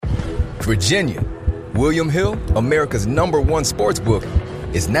Virginia, William Hill, America's #1 sports book,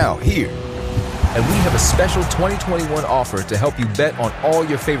 is now here. And we have a special 2021 offer to help you bet on all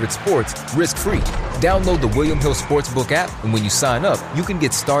your favorite sports risk-free. Download the William Hill Sportsbook app, and when you sign up, you can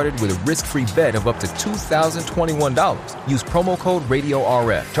get started with a risk-free bet of up to $2,021. Use promo code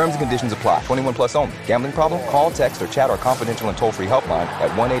RADIORF. Terms and conditions apply. 21 plus only. Gambling problem? Call, text, or chat our confidential and toll-free helpline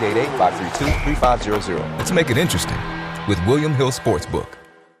at 1-888-532-3500. Let's make it interesting with William Hill Sportsbook.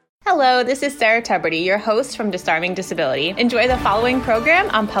 Hello, this is Sarah Tuberty, your host from Disarming Disability. Enjoy the following program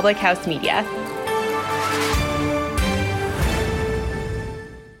on Public House Media.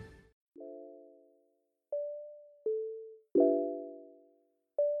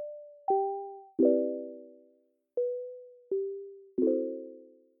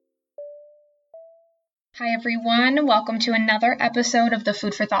 Hi, everyone. Welcome to another episode of the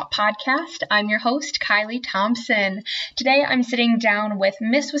Food for Thought podcast. I'm your host, Kylie Thompson. Today, I'm sitting down with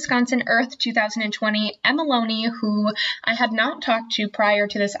Miss Wisconsin Earth 2020, Emma Loney, who I had not talked to prior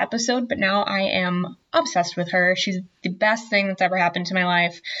to this episode, but now I am obsessed with her. She's the best thing that's ever happened to my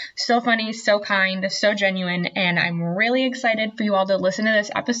life. So funny, so kind, so genuine, and I'm really excited for you all to listen to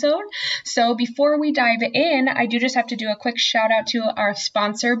this episode. So before we dive in, I do just have to do a quick shout out to our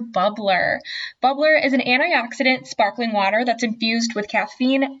sponsor, Bubbler. Bubbler is an antioxidant sparkling water that's infused with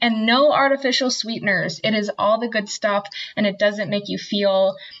caffeine and no artificial sweeteners. It is all the good stuff, and it doesn't make you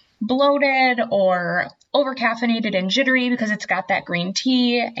feel bloated or over-caffeinated and jittery because it's got that green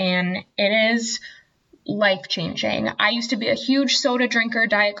tea, and it is life-changing. I used to be a huge soda drinker.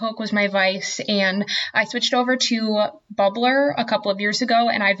 Diet Coke was my vice, and I switched over to Bubbler a couple of years ago,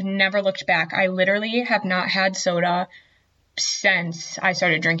 and I've never looked back. I literally have not had soda since I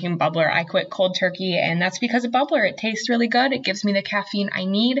started drinking Bubbler. I quit cold turkey, and that's because of Bubbler. It tastes really good. It gives me the caffeine I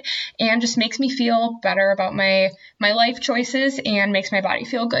need and just makes me feel better about my life choices and makes my body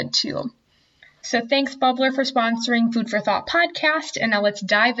feel good too. So thanks, Bubbler, for sponsoring Food for Thought podcast, and now let's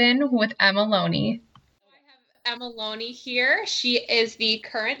dive in with Emma Loney. Emma Loney here. She is the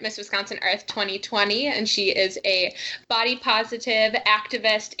current Miss Wisconsin Earth 2020, and she is a body positive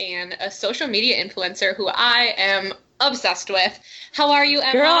activist and a social media influencer who I am obsessed with. How are you,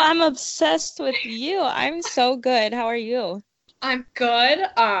 Emma? Girl, I'm obsessed with you. I'm so good. How are you? I'm good.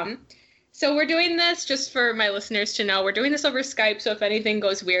 So we're doing this, just for my listeners to know, we're doing this over Skype, so if anything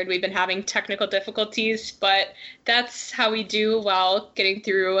goes weird, we've been having technical difficulties, but that's how we do while getting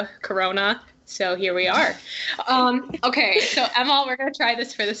through Corona. So here we are. Okay, so Emma, we're going to try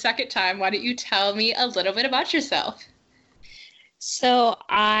this for the second time. Why don't you tell me a little bit about yourself? So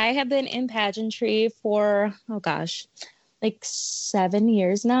I have been in pageantry for, like 7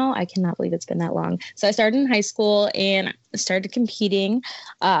 years now. I cannot believe it's been that long. So I started in high school and started competing.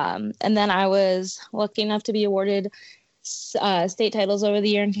 And then I was lucky enough to be awarded state titles over the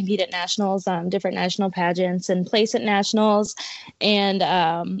year and compete at nationals, different national pageants and place at nationals. And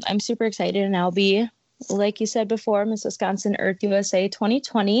I'm super excited, and I'll be, like you said before, Miss Wisconsin Earth USA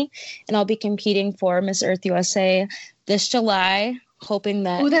 2020, and I'll be competing for Miss Earth USA this July, hoping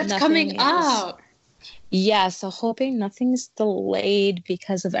that that's coming out. Yeah, so hoping nothing's delayed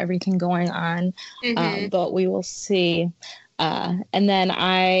because of everything going on, but we will see. And then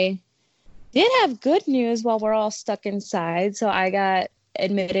I did have good news while we're all stuck inside. So I got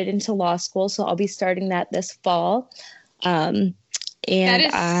admitted into law school, so I'll be starting that this fall. And that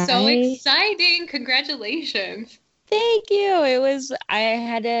is so exciting. Congratulations. Thank you. I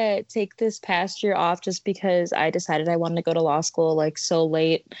had to take this past year off just because I decided I wanted to go to law school like so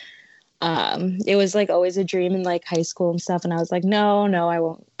late. It was like always a dream in like high school and stuff. And I was like, no, I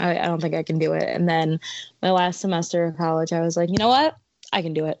won't. I don't think I can do it. And then my last semester of college, I was like, you know what? I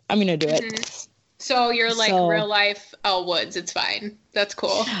can do it. I'm going to do it. So you're like real life Elle Woods. It's fine. That's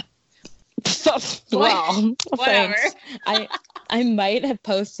cool. Well, whatever. I might have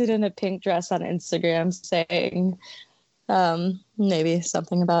posted in a pink dress on Instagram saying maybe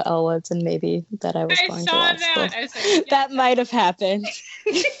something about Elle Woods and maybe that I was going to law school. That might have happened.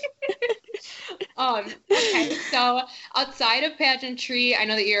 Okay, so outside of pageantry, I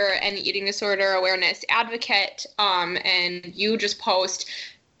know that you're an eating disorder awareness advocate, and you just post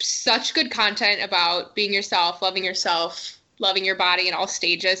such good content about being yourself, loving your body in all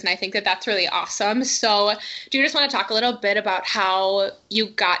stages, and I think that that's really awesome. So do you just want to talk a little bit about how you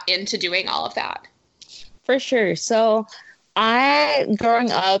got into doing all of that? For sure. So I,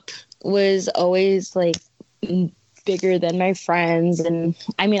 growing up, was always like bigger than my friends, and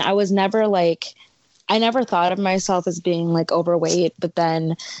I mean, I never thought of myself as being like overweight, but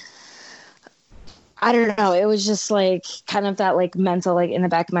then I don't know, it was just like kind of that like mental like in the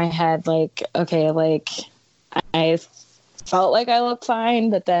back of my head, like, okay, like I felt like I looked fine,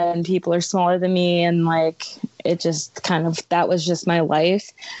 but then people are smaller than me, and like it just kind of, that was just my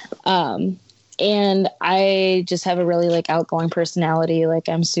life. And I just have a really like outgoing personality. Like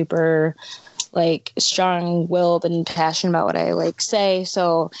I'm super like strong-willed and passionate about what I like say.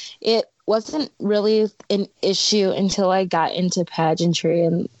 So it wasn't really an issue until I got into pageantry.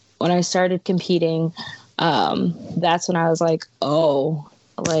 And when I started competing, that's when I was like, oh,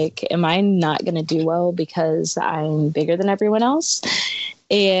 like, am I not going to do well because I'm bigger than everyone else?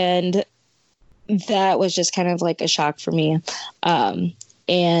 And that was just kind of like a shock for me.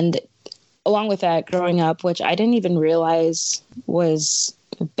 And along with that, growing up, which I didn't even realize was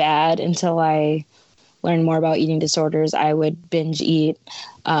bad until I learned more about eating disorders. I would binge eat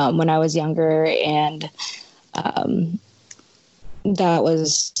when I was younger, and that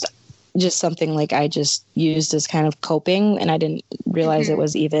was just something like I just used as kind of coping, and I didn't realize it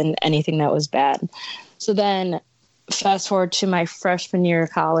was even anything that was bad. So then fast forward to my freshman year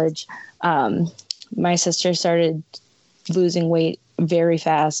of college, my sister started losing weight very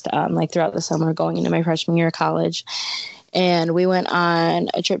fast, like throughout the summer going into my freshman year of college. And we went on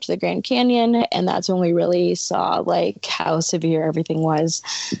a trip to the Grand Canyon, and that's when we really saw like how severe everything was.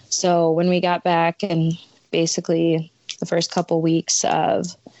 So when we got back, and basically the first couple weeks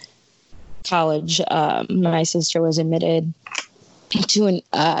of college, my sister was admitted to an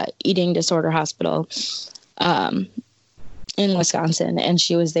eating disorder hospital in Wisconsin, and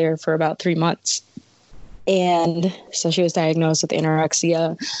she was there for about 3 months. And so she was diagnosed with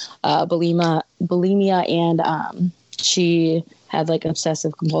anorexia, bulimia, and she had like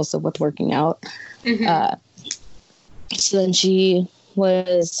obsessive compulsive with working out. So then she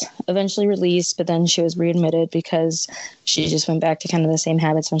was eventually released, but then she was readmitted because she just went back to kind of the same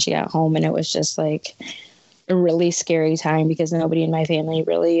habits when she got home. And it was just like a really scary time because nobody in my family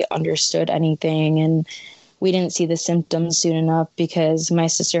really understood anything. And we didn't see the symptoms soon enough because my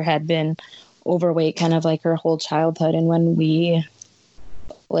sister had been overweight kind of like her whole childhood. And when we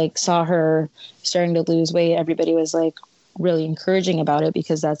like saw her starting to lose weight, everybody was like really encouraging about it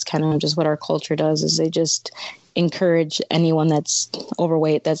because that's kind of just what our culture does, is they just encourage anyone that's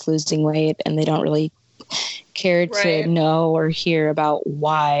overweight, that's losing weight, and they don't really care to know or hear about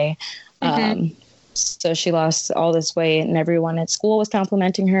why. So she lost all this weight, and everyone at school was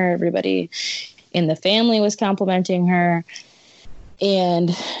complimenting her. Everybody in the family was complimenting her.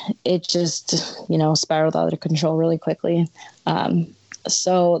 And it just, you know, spiraled out of control really quickly.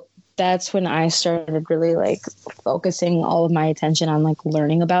 So that's when I started really like focusing all of my attention on like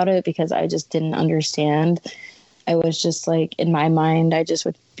learning about it, because I just didn't understand. I was just like, in my mind, I just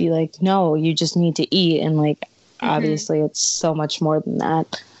would be like, no, you just need to eat. And like, obviously it's so much more than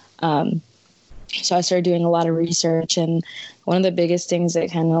that. So I started doing a lot of research, and one of the biggest things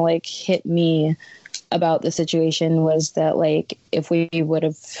that kind of like hit me about the situation was that like if we would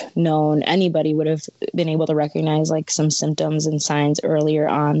have known, anybody would have been able to recognize like some symptoms and signs earlier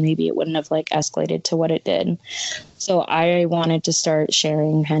on, maybe it wouldn't have like escalated to what it did. So I wanted to start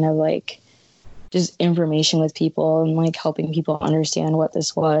sharing kind of like just information with people and like helping people understand what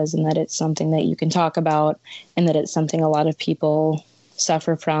this was, and that it's something that you can talk about, and that it's something a lot of people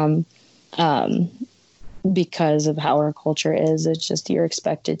suffer from because of how our culture is. It's just you're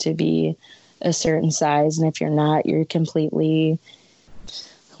expected to be a certain size, and if you're not, you're completely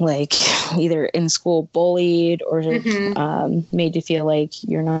like either in school bullied or made to feel like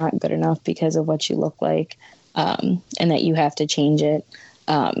you're not good enough because of what you look like, and that you have to change it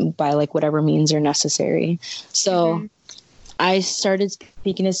by like whatever means are necessary. So I started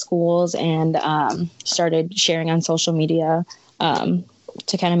speaking to schools and started sharing on social media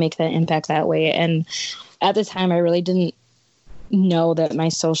to kind of make that impact that way. And at the time, I really didn't know that my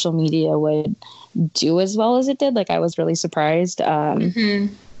social media would do as well as it did. Like I was really surprised. And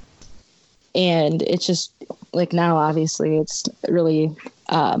it's just like now, obviously it's really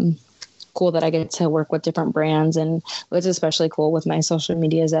cool that I get to work with different brands. And what's especially cool with my social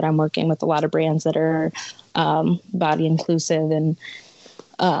media is that I'm working with a lot of brands that are body inclusive and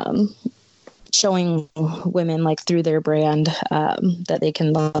showing women like through their brand that they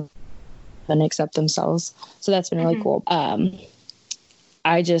can love and accept themselves. So that's been really cool.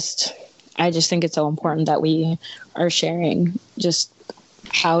 I just think it's so important that we are sharing just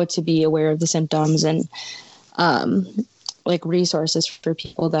how to be aware of the symptoms and like resources for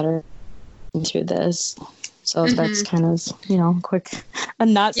people that are going through this. So that's kind of, you know, quick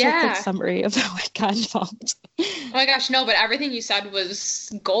summary of how I got involved. Oh my gosh, no, but everything you said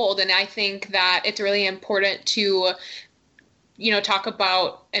was gold. And I think that it's really important to, talk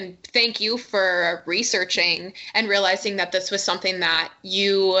about and thank you for researching and realizing that this was something that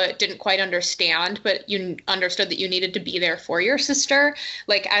you didn't quite understand, but you understood that you needed to be there for your sister.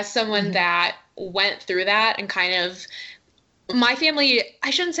 Like, as someone that went through that and kind of, my family, I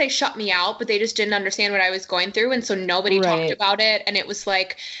shouldn't say shut me out, but they just didn't understand what I was going through. And so nobody talked about it. And it was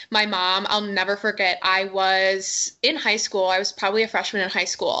like my mom, I'll never forget, I was in high school. I was probably a freshman in high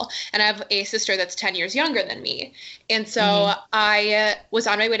school. And I have a sister that's 10 years younger than me. And so I was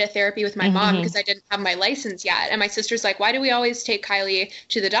on my way to therapy with my mom because I didn't have my license yet. And my sister's like, why do we always take Kylie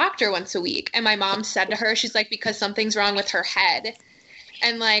to the doctor once a week? And my mom said to her, she's like, because something's wrong with her head.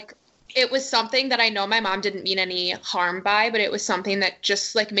 And like, it was something that I know my mom didn't mean any harm by, but it was something that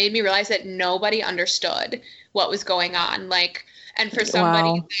just like made me realize that nobody understood what was going on. Like, and for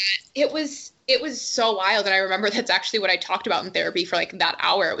somebody, it was so wild. And I remember that's actually what I talked about in therapy for like that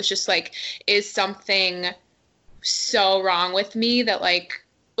hour. It was just like, is something so wrong with me that like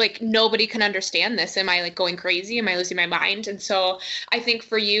nobody can understand this? Am I like going crazy? Am I losing my mind? And so I think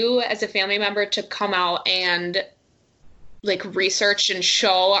for you as a family member to come out and like research and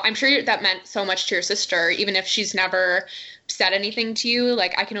show, I'm sure that meant so much to your sister, even if she's never said anything to you.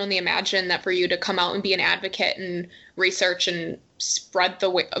 Like, I can only imagine that for you to come out and be an advocate and research and spread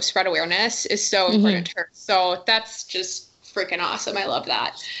awareness is so important to her. So that's just freaking awesome. I love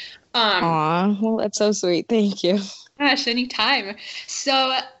that. Aw, well, that's so sweet. Thank you. Gosh, anytime.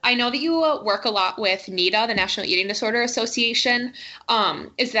 So I know that you work a lot with NEDA, the National Eating Disorder Association.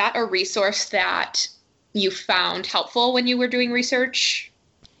 Is that a resource that you found helpful when you were doing research?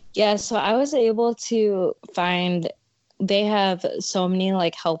 Yeah, so I was able to find, they have so many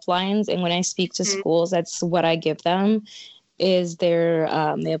like helplines, and when I speak to schools, that's what I give them. Is they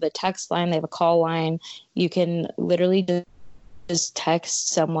have a text line, they have a call line. You can literally just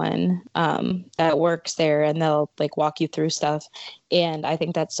text someone that works there, and they'll like walk you through stuff. And I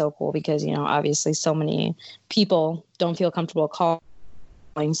think that's so cool because, you know, obviously so many people don't feel comfortable calling.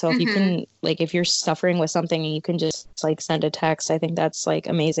 So if you can, like, if you're suffering with something and you can just like send a text, I think that's like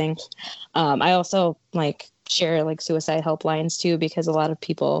amazing. I also like share like suicide helplines too, because a lot of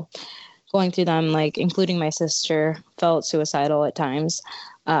people going through them, like including my sister, felt suicidal at times.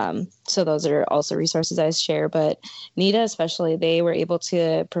 So those are also resources I share, but NEDA especially, they were able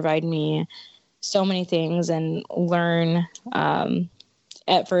to provide me so many things and learn,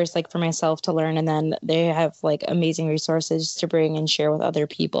 at first, like for myself to learn, and then they have like amazing resources to bring and share with other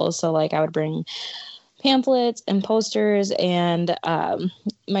people. So like I would bring pamphlets and posters, and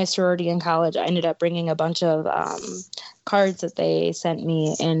my sorority in college, I ended up bringing a bunch of cards that they sent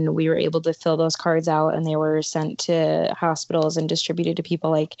me, and we were able to fill those cards out, and they were sent to hospitals and distributed to people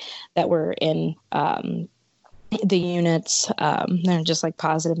like that were in the units. They're just like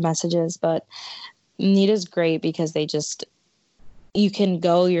positive messages, but NEDA is great because they just, you can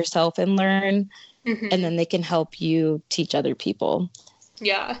go yourself and learn, and then they can help you teach other people.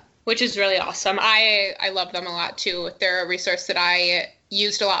 Yeah, which is really awesome. I love them a lot too. They're a resource that I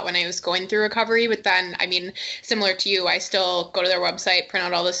used a lot when I was going through recovery, but then, I mean, similar to you, I still go to their website, print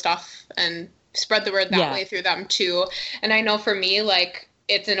out all this stuff, and spread the word that way through them too. And I know for me, like,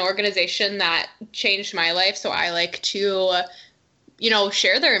 it's an organization that changed my life, so I like to, you know,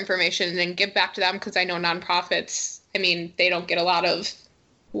 share their information and give back to them, because I know nonprofits, I mean, they don't get a lot of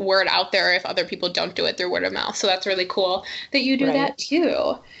word out there if other people don't do it through word of mouth. So that's really cool that you do that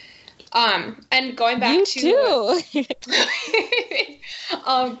too. And going back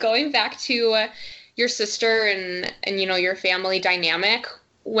going back to your sister and you know, your family dynamic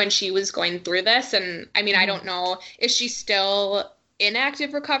when she was going through this. And I mean, I don't know, is she still in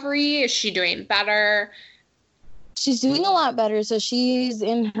active recovery? Is she doing better? She's doing a lot better. So she's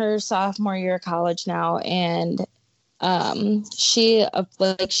in her sophomore year of college now, and she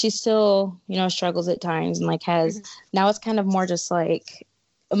still, you know, struggles at times, and like has, now it's kind of more just like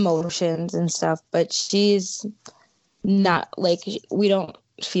emotions and stuff, but she's not like, we don't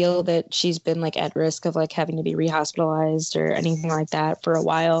feel that she's been like at risk of like having to be rehospitalized or anything like that for a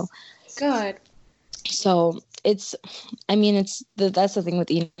while. Good. So it's, I mean, that's the thing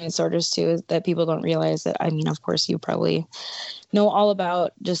with eating disorders too, is that people don't realize that, I mean, of course you probably know all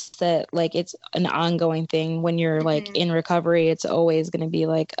about just that, like, it's an ongoing thing. When you're like in recovery, it's always going to be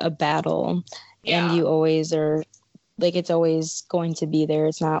like a battle, and you always are like, it's always going to be there.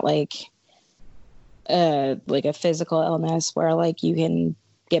 It's not like a physical illness where like you can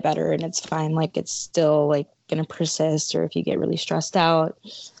get better and it's fine. Like, it's still like going to persist, or if you get really stressed out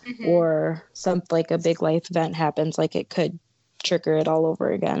or something like a big life event happens, like it could trigger it all over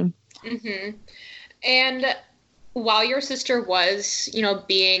again. And while your sister was, you know,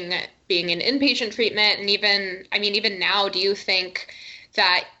 being being in inpatient treatment, and even now, do you think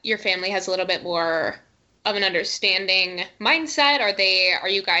that your family has a little bit more of an understanding mindset? Are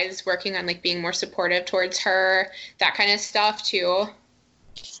you guys working on like being more supportive towards her, that kind of stuff too?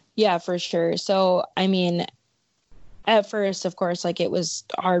 Yeah, for sure. So, I mean, at first, of course, like it was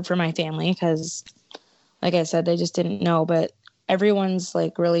hard for my family because, like I said, they just didn't know, but everyone's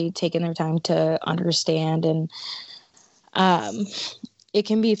like really taking their time to understand. And it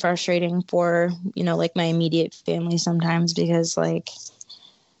can be frustrating for, like my immediate family sometimes because like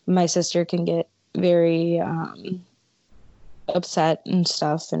my sister can get very upset and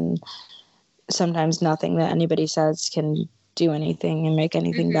stuff. And sometimes nothing that anybody says can do anything and make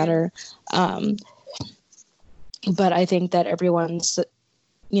anything better. But I think that everyone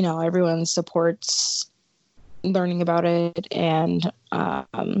supports learning about it and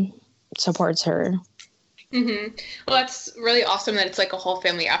supports her. Mm-hmm. Well, that's really awesome that it's like a whole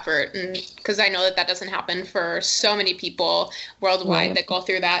family effort, and because I know that doesn't happen for so many people worldwide that go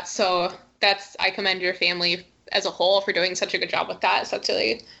through that. So I commend your family as a whole for doing such a good job with that. So that's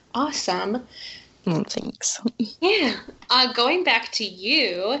really awesome. Thanks. Yeah. Going back to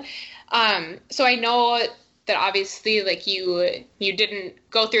you, so I know that obviously like you didn't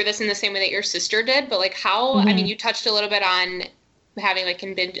go through this in the same way that your sister did, but like how, I mean, you touched a little bit on having like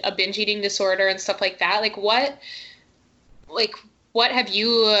a binge eating disorder and stuff like that. Like what have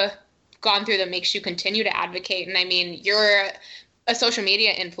you gone through that makes you continue to advocate? And I mean, you're a social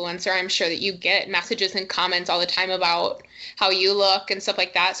media influencer. I'm sure that you get messages and comments all the time about how you look and stuff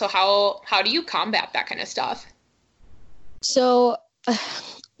like that. So how do you combat that kind of stuff? So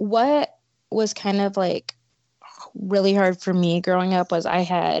what was kind of like really hard for me growing up was I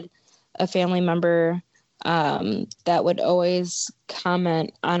had a family member that would always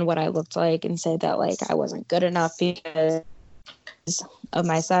comment on what I looked like and say that like I wasn't good enough because of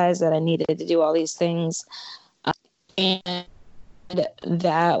my size, that I needed to do all these things. And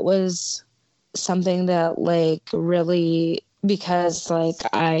that was something that like really, because like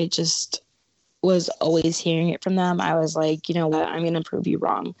I just was always hearing it from them, I was like, you know what, I'm going to prove you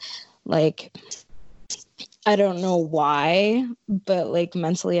wrong. Like, I don't know why, but like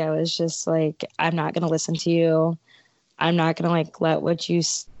mentally I was just like, I'm not going to listen to you. I'm not going to like let what you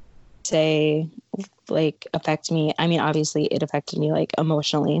say like affect me. I mean, obviously it affected me like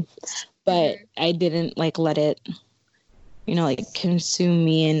emotionally, but I didn't like let it, like consume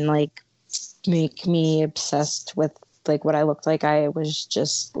me and like make me obsessed with like what I looked like. I was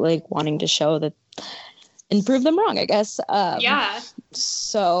just like wanting to show that and prove them wrong, I guess. Yeah.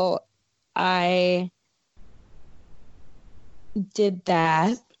 So I did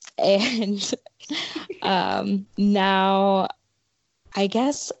that, and now I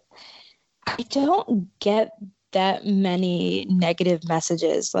guess I don't get that many negative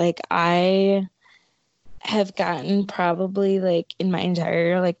messages. Like I have gotten probably like in my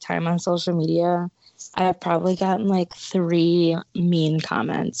entire like time on social media, I've probably gotten like 3 mean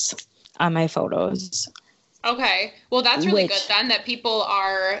comments on my photos. Okay. Well, that's really good then that people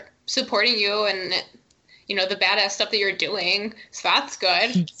are supporting you and the badass stuff that you're doing. So that's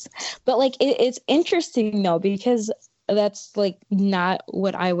good. But like, it's interesting though, because that's like not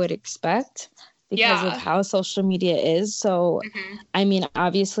what I would expect because of how social media is. So, I mean,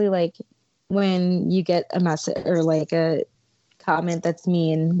 obviously like when you get a message or like a comment that's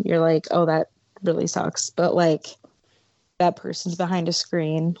mean, you're like, oh, that really sucks. But like that person's behind a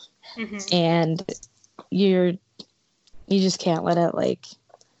screen and you just can't let it like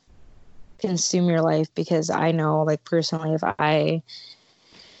consume your life, because I know like personally if I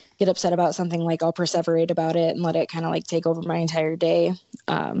get upset about something, like I'll perseverate about it and let it kind of like take over my entire day.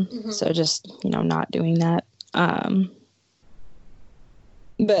 So just not doing that.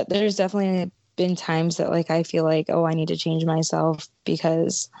 But there's definitely been times that like I feel like, oh, I need to change myself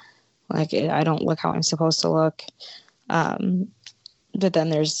because like I don't look how I'm supposed to look. But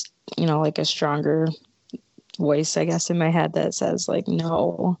then there's like a stronger voice, I guess, in my head that says like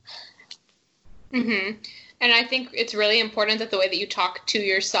no. And I think it's really important that the way that you talk to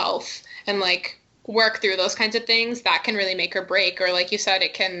yourself and like work through those kinds of things, that can really make or break, or like you said,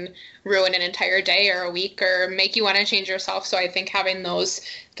 it can ruin an entire day or a week or make you want to change yourself. So I think having those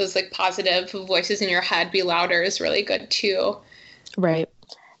like positive voices in your head be louder is really good too. Right.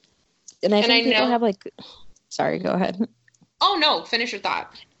 And I think people have like, sorry, go ahead. Oh no, finish your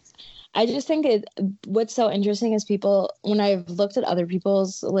thought. I just think what's so interesting is people, when I've looked at other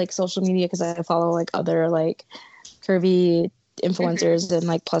people's like social media, because I follow like other like curvy influencers and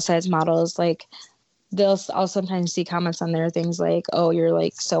like plus size models, like I'll sometimes see comments on there, things like, oh, you're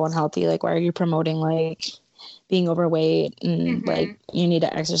like so unhealthy. Like, why are you promoting like being overweight and like you need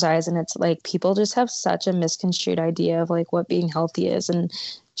to exercise. And it's like people just have such a misconstrued idea of like what being healthy is. And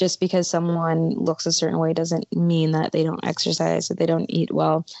just because someone looks a certain way doesn't mean that they don't exercise, that they don't eat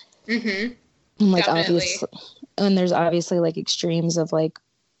well. And like obviously, and there's obviously like extremes of like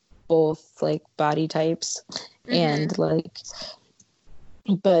both like body types and like,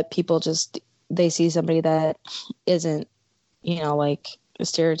 but people just, they see somebody that isn't, you know, like a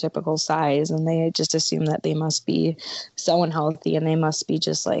stereotypical size, and they just assume that they must be so unhealthy and they must be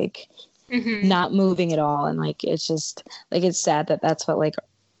just like not moving at all. And like, it's just like, it's sad that that's what like,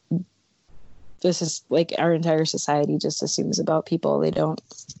 this is like our entire society just assumes about people. They don't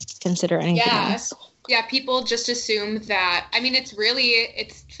consider anything else. Yeah, people just assume that, I mean, it's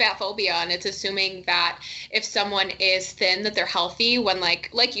fat phobia, and it's assuming that if someone is thin, that they're healthy, when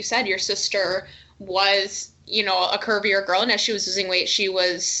like you said, your sister was, you know, a curvier girl, and as she was losing weight, she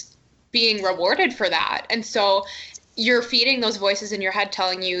was being rewarded for that. And so you're feeding those voices in your head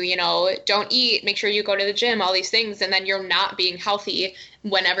telling you, you know, don't eat, make sure you go to the gym, all these things, and then you're not being healthy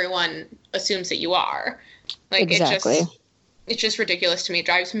when everyone assumes that you are. Like, exactly. It's just ridiculous to me. It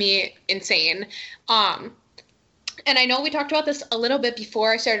drives me insane. And I know we talked about this a little bit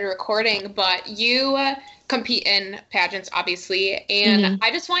before I started recording, but you compete in pageants, obviously. And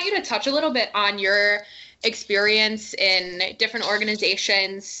I just want you to touch a little bit on your experience in different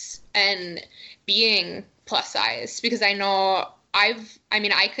organizations and being plus size, because I know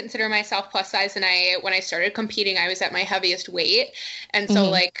I consider myself plus size, and when I started competing, I was at my heaviest weight. And so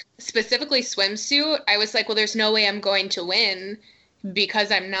like specifically swimsuit, I was like, well, there's no way I'm going to win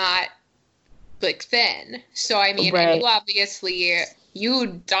because I'm not like thin. So I mean, and you obviously,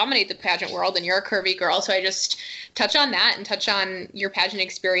 you dominate the pageant world and you're a curvy girl. So I just touch on that and touch on your pageant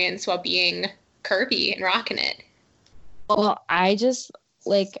experience while being curvy and rocking it. Well, I just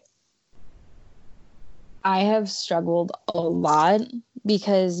like, I have struggled a lot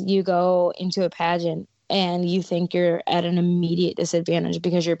because you go into a pageant and you think you're at an immediate disadvantage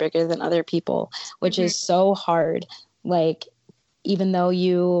because you're bigger than other people, which is so hard. Like, even though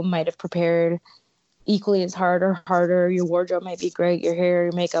you might have prepared equally as hard or harder, your wardrobe might be great, your hair,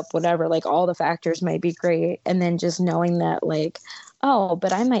 your makeup, whatever, like all the factors might be great. And then just knowing that like, oh,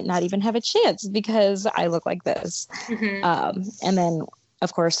 but I might not even have a chance because I look like this. And then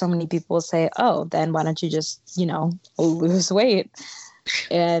of course, so many people will say, oh, then why don't you just, you know, lose weight?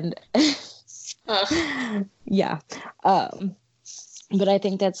 And yeah. But I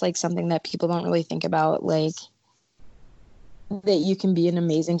think that's like something that people don't really think about, like that you can be an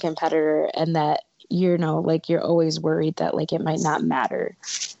amazing competitor and that, you know, like you're always worried that like it might not matter.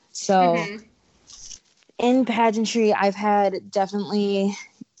 So in pageantry, I've had definitely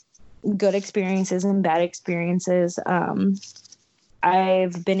good experiences and bad experiences.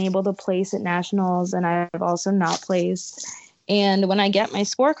 I've been able to place at nationals, and I've also not placed. And when I get my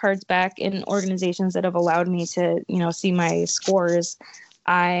scorecards back in organizations that have allowed me to, you know, see my scores,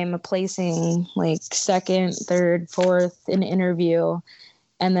 I'm placing like second, third, fourth in interview,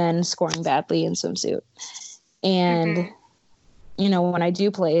 and then scoring badly in swimsuit. And, you know, when I do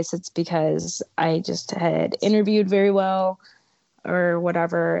place, it's because I just had interviewed very well or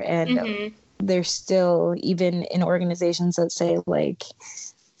whatever. And they're still, even in organizations that say like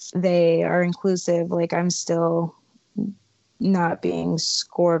they are inclusive, like I'm still not being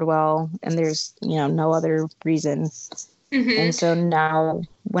scored well, and there's, you know, no other reason. And so now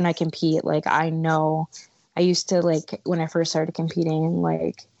when I compete, like I know I used to, like when I first started competing,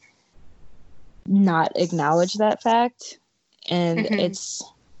 like not acknowledge that fact. And it's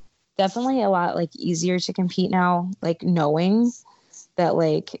definitely a lot like easier to compete now, like knowing that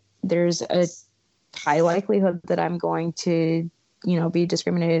like there's a high likelihood that I'm going to, you know, be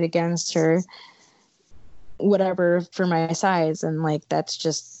discriminated against or whatever for my size. And like, that's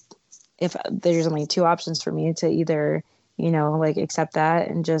just, if there's only two options for me to either, you know, like accept that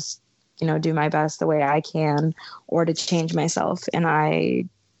and just, you know, do my best the way I can, or to change myself. And I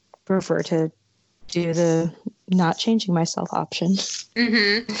prefer to do the not changing myself option.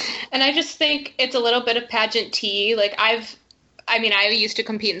 And I just think it's a little bit of pageant tea. Like I used to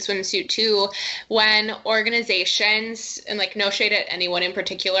compete in swimsuit too, when organizations, and like no shade at anyone in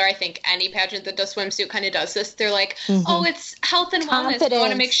particular, I think any pageant that does swimsuit kind of does this. They're like, oh, it's health and wellness. We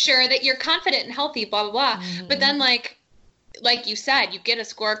want to make sure that you're confident and healthy, blah, blah, blah. But then like you said, you get a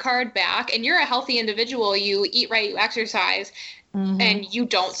scorecard back and you're a healthy individual. You eat right, you exercise, and you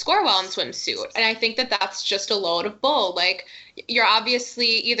don't score well in swimsuit. And I think that that's just a load of bull. Like, you're obviously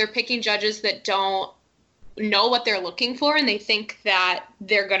either picking judges that don't know what they're looking for and they think that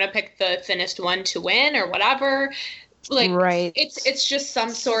they're going to pick the thinnest one to win or whatever. Like, it's just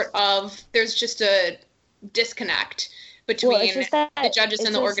some sort of, there's just a disconnect between the judges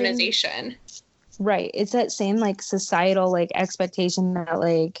and the organization. Right. It's that same like societal like expectation that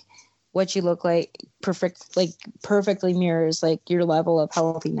like what you look like perfectly mirrors like your level of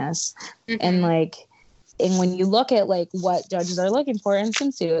healthiness. And like, and when you look at like what judges are looking for in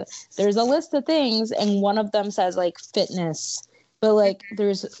swimsuit, there's a list of things, and one of them says like fitness, but like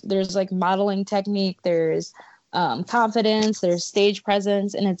there's like modeling technique, there's confidence, there's stage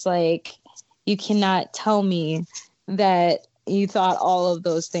presence, and it's like you cannot tell me that you thought all of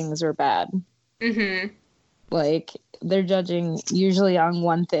those things were bad. Like they're judging usually on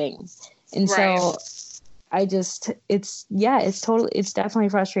one thing, and so I just it's definitely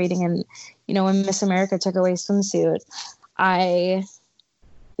frustrating. And you know, when Miss America took away swimsuit, I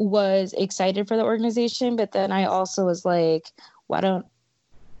was excited for the organization, but then I also was like, why don't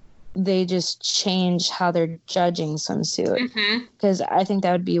they just change how they're judging swimsuit? Because I think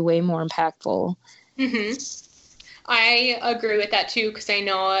that would be way more impactful. I agree with that too, because I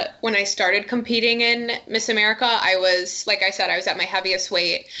know when I started competing in Miss America, I was, like I said, I was at my heaviest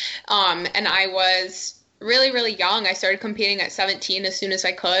weight, and I was really, really young. I started competing at 17 as soon as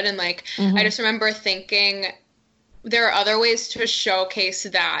I could, and like I just remember thinking there are other ways to showcase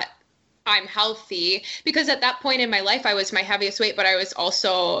that I'm healthy, because at that point in my life I was my heaviest weight, but I was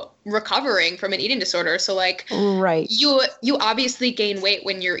also recovering from an eating disorder. So like you obviously gain weight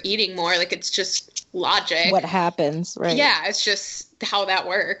when you're eating more, like it's just logic. What happens, right? Yeah, it's just how that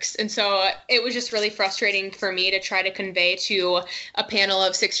works. And so it was just really frustrating for me to try to convey to a panel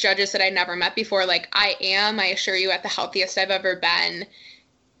of 6 judges that I'd never met before, like I assure you, at the healthiest I've ever been,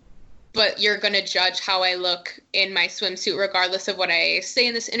 but you're going to judge how I look in my swimsuit regardless of what I say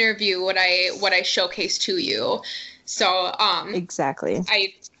in this interview, what I showcase to you. So exactly.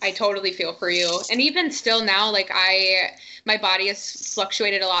 I totally feel for you. And even still now, like my body has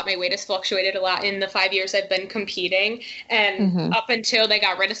fluctuated a lot. My weight has fluctuated a lot in the 5 years I've been competing. And up until they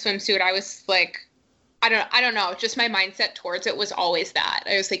got rid of swimsuit, I was like, I don't know. Just my mindset towards it was always that.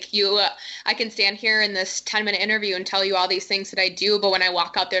 I was like, I can stand here in this 10-minute interview and tell you all these things that I do, but when I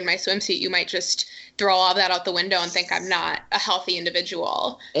walk out there in my swimsuit, you might just throw all of that out the window and think I'm not a healthy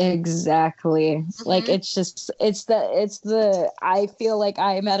individual. Exactly. Like it's the I feel like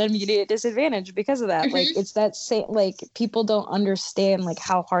I'm at an immediate disadvantage because of that. Like it's that same, like people don't understand like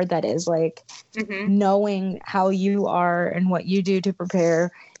how hard that is. Like knowing how you are and what you do to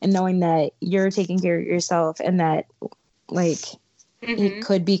prepare, and knowing that you're taking care of yourself, and that like it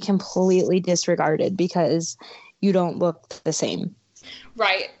could be completely disregarded because you don't look the same.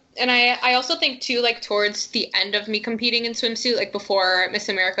 Right. And I also think too, like towards the end of me competing in swimsuit, like before Miss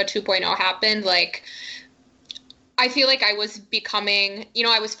America 2.0 happened, like I feel like I was becoming,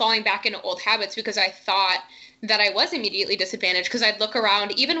 I was falling back into old habits, because I thought that I was immediately disadvantaged, because I'd look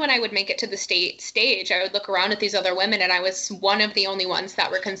around, even when I would make it to the stage, I would look around at these other women, and I was one of the only ones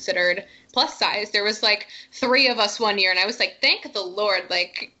that were considered plus size. There was like 3 of us one year, and I was like, thank the Lord,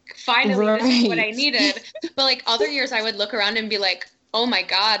 like finally this is what I needed. But like other years I would look around and be like, oh my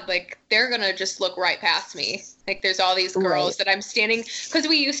God, like they're going to just look right past me. Like there's all these girls that I'm standing, because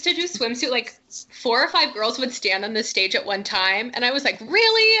we used to do swimsuit, like 4 or 5 girls would stand on the stage at one time. And I was like,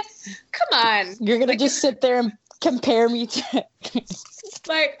 really? Come on. You're going to just sit there and compare me to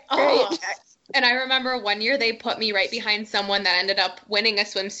like, oh. And I remember one year they put me right behind someone that ended up winning a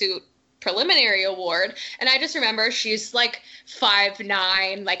swimsuit preliminary award, and I just remember she's like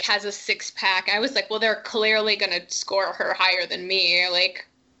 5'9", like has a 6-pack. I was like, well, they're clearly gonna score her higher than me. Like,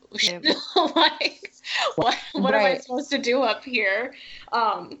 like what am I supposed to do up here?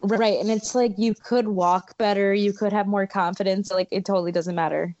 Right. And it's like you could walk better, you could have more confidence. Like it totally doesn't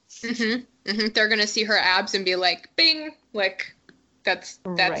matter. They're gonna see her abs and be like, bing, like that's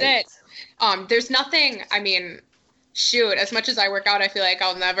it. There's nothing. I mean, shoot, as much as I work out, I feel like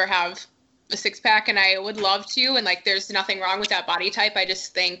I'll never have a 6-pack, and I would love to, and like there's nothing wrong with that body type. I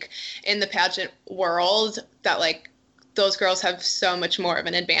just think in the pageant world that like those girls have so much more of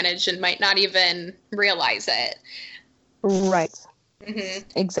an advantage and might not even realize it. Right.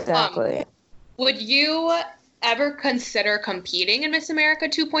 Exactly. Would you ever consider competing in Miss America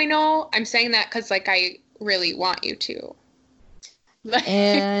 2.0? I'm saying that because like I really want you to.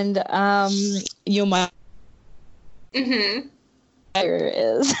 And you might. There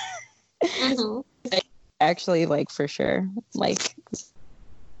is. Actually, like for sure, like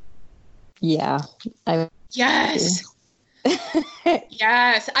yes.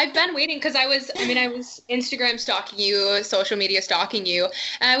 Yes, I've been waiting, because I was Instagram stalking you, social media stalking you,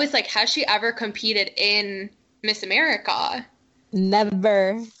 and I was like, has she ever competed in Miss America?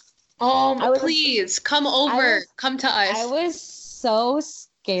 Never. Oh, please come over, come to us. I was so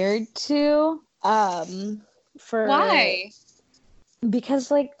scared to, For Why?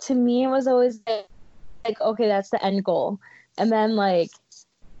 Because like to me it was always like okay, that's the end goal. And then like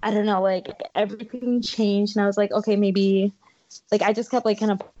I don't know, like everything changed and I was like, okay, maybe like I just kept like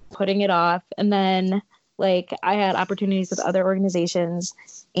kind of putting it off. And then like I had opportunities with other organizations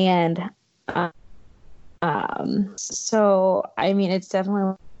and so I mean it's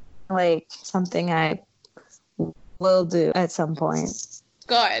definitely like something I will do at some point.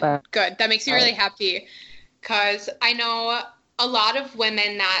 Good. That makes me really happy because I know a lot of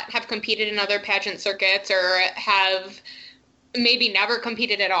women that have competed in other pageant circuits or have maybe never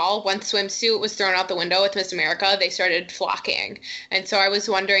competed at all. Once swimsuit was thrown out the window with Miss America, they started flocking. And so I was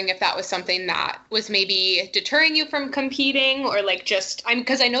wondering if that was something that was maybe deterring you from competing or like just,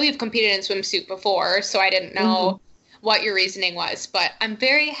 because I know you've competed in swimsuit before, so I didn't know what your reasoning was. But I'm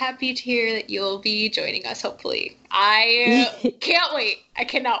very happy to hear that you'll be joining us, hopefully. I can't wait. I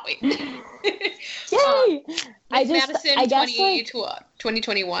cannot wait. Yay! Madison I guess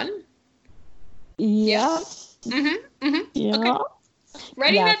 2021? Yeah. Yeah. Okay.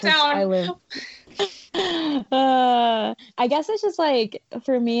 Writing that down. I guess it's just like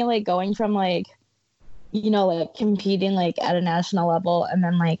for me, like going from like, you know, like competing like at a national level and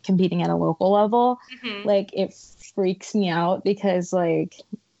then like competing at a local level, like it freaks me out because like,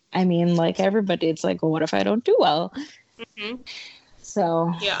 I mean, like everybody, it's like, well, what if I don't do well?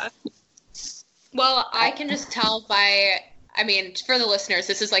 So yeah. Well, I can just tell by, I mean, for the listeners,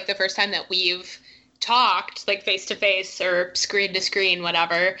 this is like the first time that we've talked like face to face or screen to screen,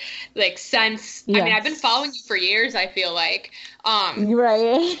 whatever, like since I mean I've been following you for years, I feel like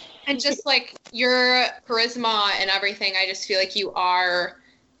right. And just like your charisma and everything, I just feel like you are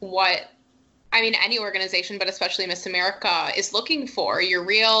what I mean any organization, but especially Miss America is looking for. You're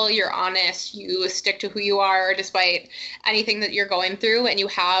real, you're honest, you stick to who you are despite anything that you're going through, and you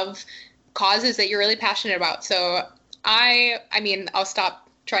have causes that you're really passionate about. So I mean I'll stop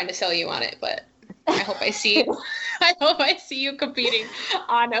trying to sell you on it, but I hope I see you competing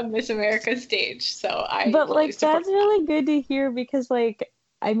on a Miss America stage. But like that's really good to hear because like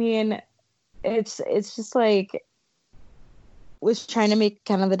I mean it's just like was trying to make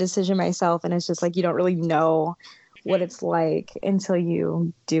kind of the decision myself and it's just like you don't really know what it's like until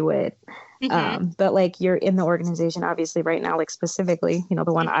you do it. But like you're in the organization obviously right now, like specifically, you know,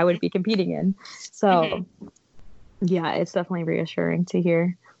 the one I would be competing in. So yeah, it's definitely reassuring to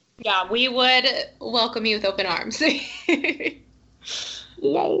hear. Yeah, we would welcome you with open arms. Yay.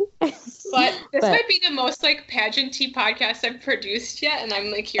 But this might be the most like pageant-y podcast I've produced yet, and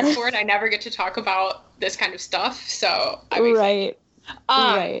I'm like here for it. I never get to talk about this kind of stuff, so I'm excited.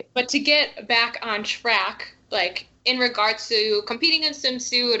 Right. But to get back on track, like in regards to competing in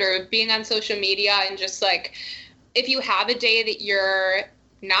swimsuit or being on social media and just like if you have a day that you're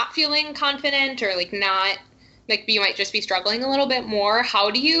not feeling confident or like not like you might just be struggling a little bit more, how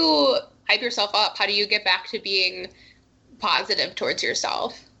do you hype yourself up? How do you get back to being positive towards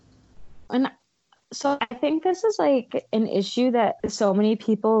yourself? And so I think this is like an issue that so many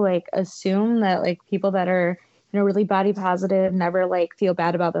people like assume that like people that are, you know, really body positive never like feel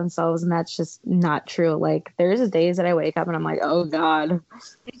bad about themselves. And that's just not true. Like there's days that I wake up and I'm like, oh God,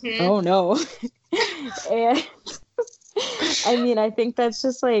 oh no. And I mean, I think that's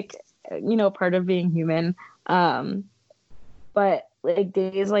just like, you know, part of being human. But like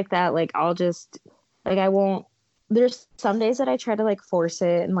days like that, like I'll just like there's some days that I try to like force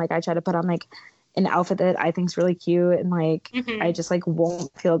it and like I try to put on like an outfit that I think's really cute and like I just like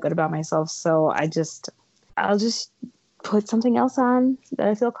won't feel good about myself, so I'll just put something else on that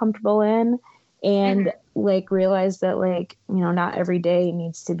I feel comfortable in and like realize that like, you know, not every day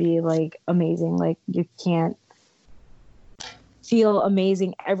needs to be like amazing. Like you can't feel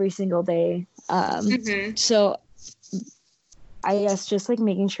amazing every single day. So I guess just like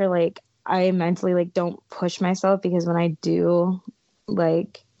making sure like I mentally like don't push myself, because when I do,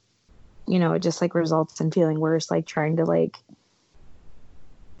 like, you know, it just like results in feeling worse, like trying to like,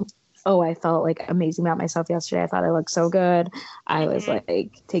 oh, I felt like amazing about myself yesterday. I thought I looked so good. I was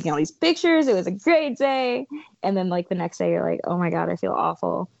like taking all these pictures. It was a great day. And then like the next day you're like, oh my God, I feel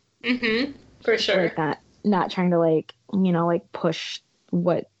awful. For sure. Like that, not trying to like, you know, like push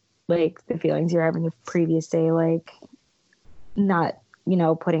what like the feelings you're having the previous day, like not, you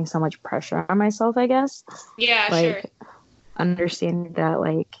know, putting so much pressure on myself, I guess. Yeah, like, sure. Understanding that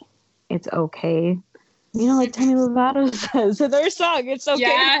like it's okay. You know, like Demi Lovato says in their song, it's okay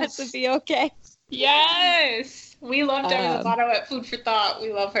not to be okay. Yes. We love Demi Lovato at Food for Thought.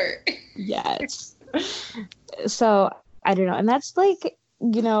 We love her. Yes. So I don't know. And that's like,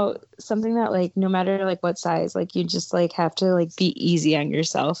 you know, something that like no matter like what size, like you just like have to like be easy on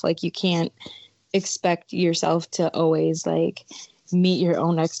yourself. Like you can't expect yourself to always like meet your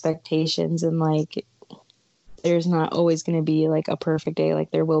own expectations, and like there's not always going to be like a perfect day.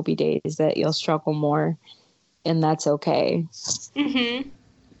 Like there will be days that you'll struggle more, and that's okay.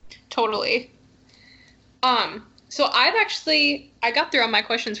 Totally. So I got through all my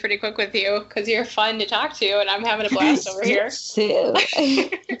questions pretty quick with you because you're fun to talk to and I'm having a blast over here.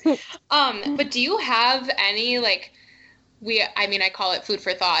 But do you have any I call it food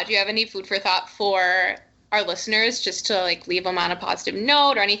for thought. Do you have any food for thought for our listeners, just to like leave them on a positive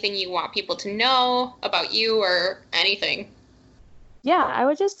note, or anything you want people to know about you or anything? Yeah, I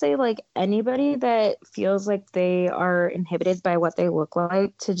would just say like anybody that feels like they are inhibited by what they look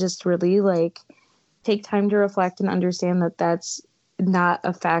like, to just really like take time to reflect and understand that that's not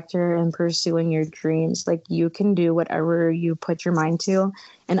a factor in pursuing your dreams. Like you can do whatever you put your mind to,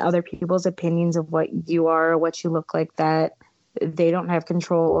 and other people's opinions of what you are or what you look like, that they don't have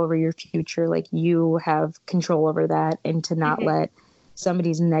control over your future. Like you have control over that, and to not let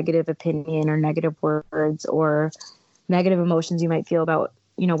somebody's negative opinion or negative words or negative emotions you might feel about,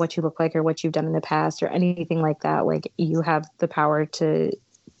 you know, what you look like or what you've done in the past or anything like that. Like you have the power to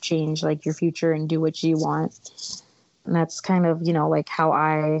change like your future and do what you want. And that's kind of, you know, like how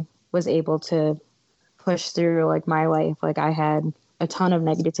I was able to push through like my life. Like I had a ton of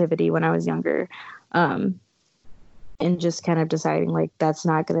negativity when I was younger. And just kind of deciding like that's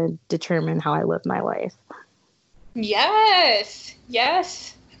not going to determine how I live my life. Yes.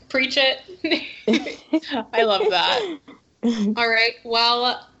 Preach it. I love that. All right.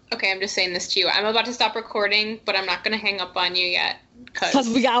 Well, okay, I'm just saying this to you. I'm about to stop recording, but I'm not going to hang up on you yet. Because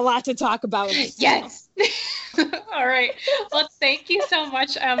we got a lot to talk about. Yes. All right. Well, thank you so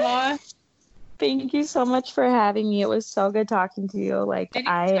much, Emma. Thank you so much for having me. It was so good talking to you. Like,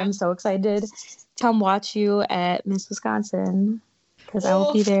 I am so excited to come watch you at Miss Wisconsin, because I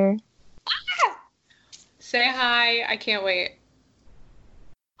will be there. Say hi. I can't wait.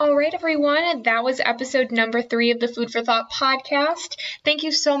 All right, everyone. That was episode number 3 of the Food for Thought podcast. Thank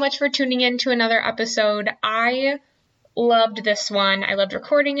you so much for tuning in to another episode. I loved this one. I loved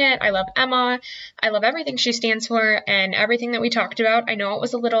recording it. I love Emma. I love everything she stands for and everything that we talked about. I know it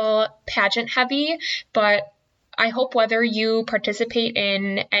was a little pageant heavy, but I hope whether you participate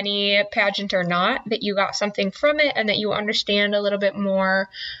in any pageant or not, that you got something from it and that you understand a little bit more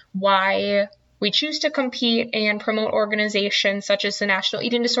why we choose to compete and promote organizations such as the National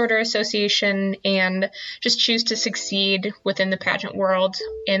Eating Disorder Association, and just choose to succeed within the pageant world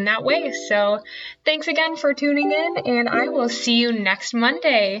in that way. So thanks again for tuning in, and I will see you next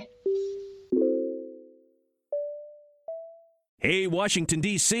Monday. Hey, Washington,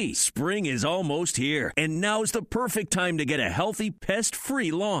 D.C., spring is almost here, and now's the perfect time to get a healthy,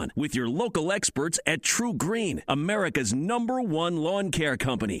 pest-free lawn with your local experts at True Green, America's #1 lawn care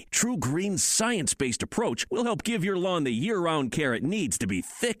company. True Green's science-based approach will help give your lawn the year-round care it needs to be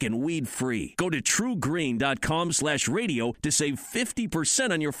thick and weed-free. Go to truegreen.com/radio to save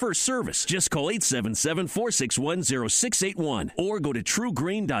 50% on your first service. Just call 877-461-0681 or go to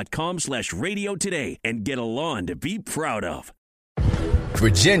truegreen.com/radio today and get a lawn to be proud of.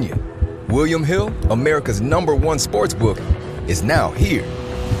 Virginia, William Hill, America's #1 sportsbook, is now here.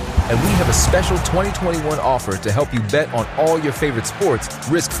 And we have a special 2021 offer to help you bet on all your favorite sports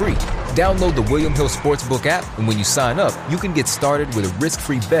risk-free. Download the William Hill Sportsbook app, and when you sign up, you can get started with a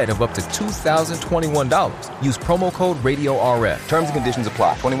risk-free bet of up to $2,021. Use promo code RADIORF. Terms and conditions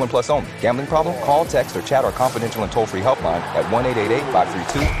apply. 21 plus only. Gambling problem? Call, text, or chat our confidential and toll-free helpline at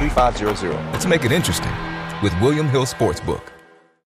 1-888-532-3500. Let's make it interesting with William Hill Sportsbook.